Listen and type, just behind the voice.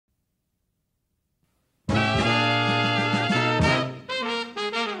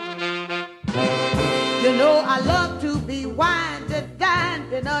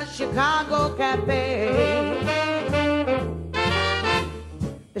in a Chicago cafe.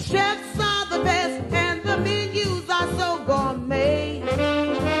 The chefs are the best and the menus are so gourmet.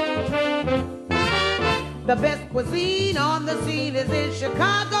 The best cuisine on the scene is in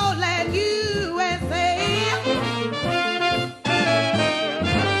Chicagoland, USA.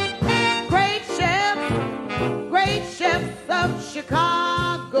 Great chefs of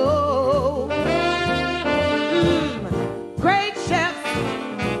Chicago.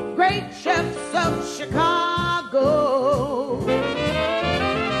 Great chefs of Chicago.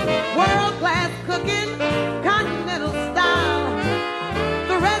 World-class cooking, continental style.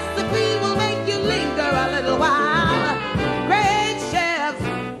 The recipe will make you linger a little while. Great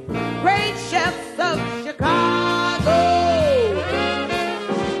chefs of Chicago.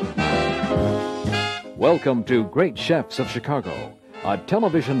 Welcome to Great Chefs of Chicago, a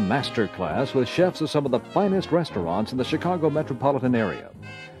television masterclass with chefs of some of the finest restaurants in the Chicago metropolitan area.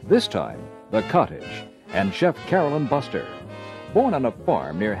 This time, the Cottage and Chef Carolyn Buster. Born on a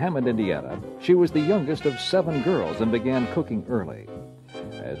farm near Hammond, Indiana, she was the youngest of 7 girls and began cooking early.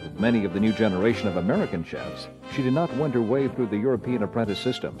 As with many of the new generation of American chefs, she did not wend her way through the European apprentice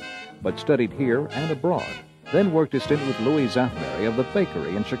system, but studied here and abroad, then worked a stint with Louis Zathmary of the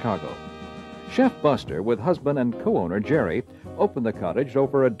bakery in Chicago. Chef Buster, with husband and co-owner Jerry, opened the Cottage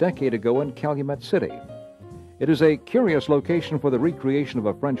over a decade ago in Calumet City. It is a curious location for the recreation of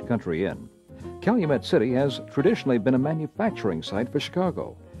a French country inn. Calumet City has traditionally been a manufacturing site for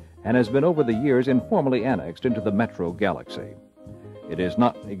Chicago and has been over the years informally annexed into the metro galaxy. It is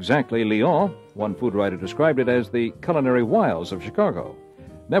not exactly Lyon. One food writer described it as the culinary wilds of Chicago.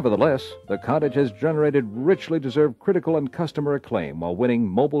 Nevertheless, the Cottage has generated richly deserved critical and customer acclaim while winning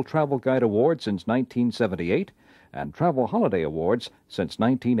Mobile Travel Guide Awards since 1978 and Travel Holiday Awards since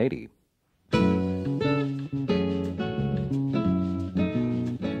 1980.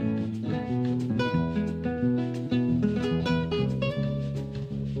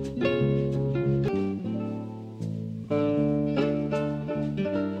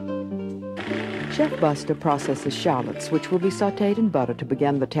 Chef Buster processes shallots, which will be sautéed in butter to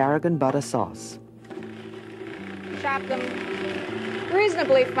begin the Tarragon butter sauce. Chop them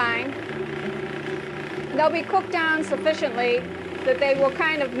reasonably fine. They'll be cooked down sufficiently that they will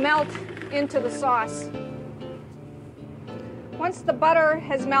kind of melt into the sauce. Once the butter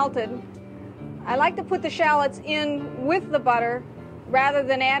has melted, I like to put the shallots in with the butter rather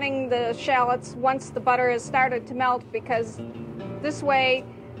than adding the shallots once the butter has started to melt, because this way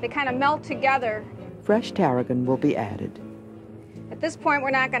they kind of melt together. Fresh tarragon will be added. At this point,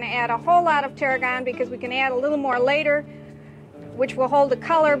 we're not going to add a whole lot of tarragon because we can add a little more later, which will hold the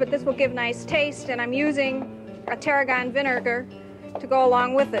color, but this will give nice taste, and I'm using a tarragon vinegar to go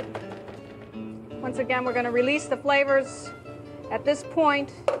along with it. Once again, we're going to release the flavors at this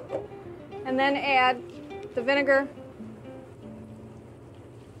point and then add the vinegar.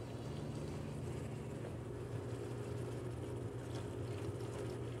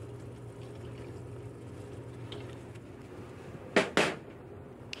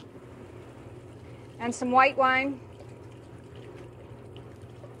 And some white wine,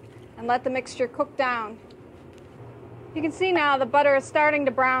 and let the mixture cook down. You can see now the butter is starting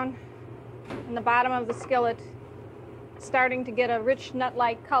to brown in the bottom of the skillet, starting to get a rich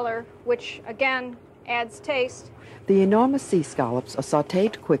nut-like color, which again adds taste. The enormous sea scallops are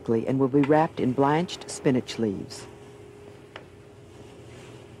sautéed quickly and will be wrapped in blanched spinach leaves.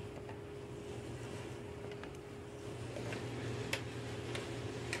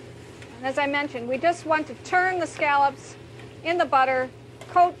 As I mentioned, we just want to turn the scallops in the butter,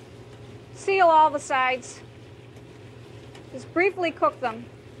 coat, seal all the sides, just briefly cook them.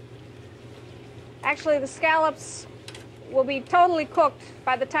 Actually, the scallops will be totally cooked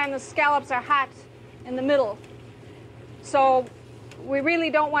by the time the scallops are hot in the middle. So we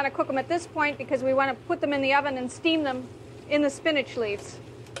really don't want to cook them at this point because we want to put them in the oven and steam them in the spinach leaves.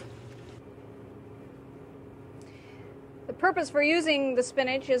 The purpose for using the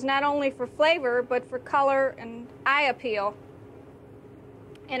spinach is not only for flavor, but for color and eye appeal.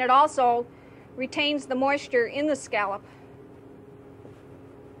 And it also retains the moisture in the scallop.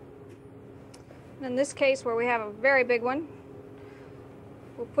 In this case, where we have a very big one,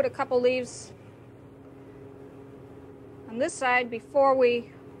 we'll put a couple leaves on this side before we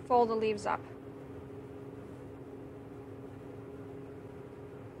fold the leaves up.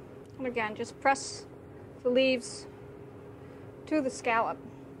 And again, just press the leaves to the scallop.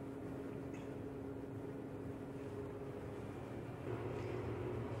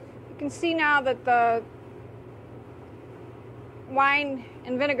 You can see now that the wine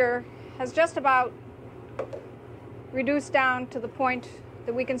and vinegar has just about reduced down to the point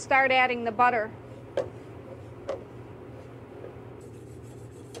that we can start adding the butter.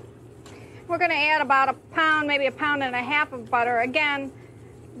 We're going to add about a pound, maybe a pound and a half of butter. Again,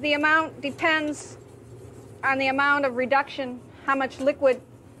 the amount depends on the amount of reduction, how much liquid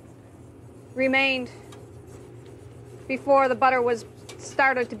remained before the butter was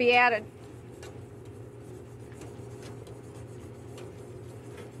started to be added.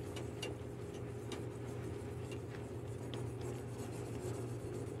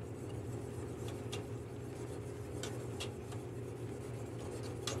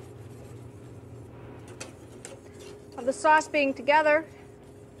 Of the sauce being together,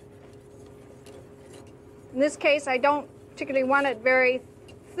 in this case I don't particularly want it very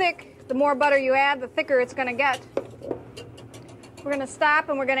thick. The more butter you add, the thicker it's going to get. We're going to stop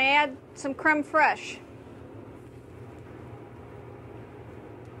and we're going to add some creme fraiche.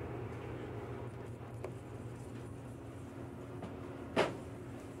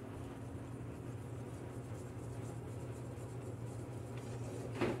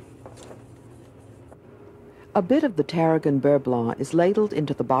 A bit of the Tarragon Beurre Blanc is ladled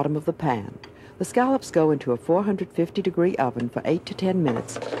into the bottom of the pan. The scallops go into a 450-degree oven for 8 to 10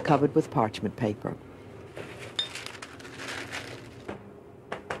 minutes, covered with parchment paper.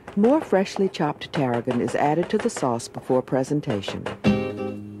 More freshly chopped tarragon is added to the sauce before presentation.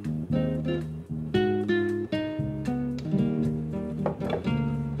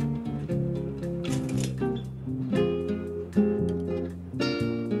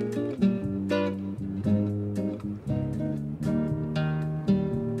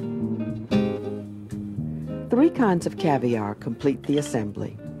 3 kinds of caviar complete the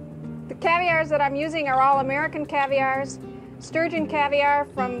assembly. The caviars that I'm using are all American caviars. Sturgeon caviar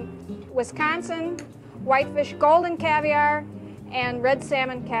from Wisconsin, whitefish golden caviar, and red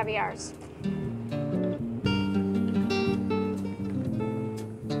salmon caviars.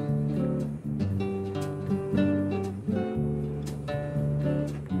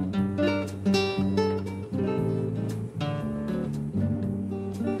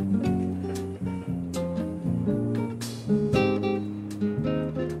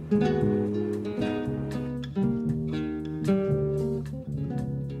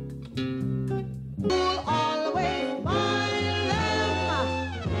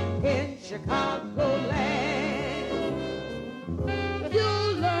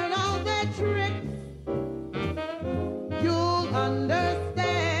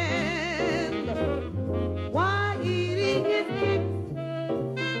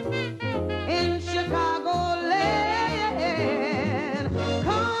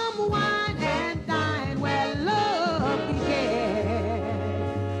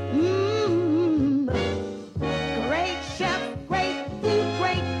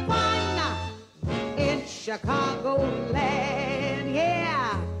 Chicagoland,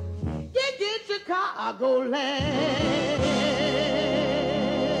 yeah, you get Chicagoland.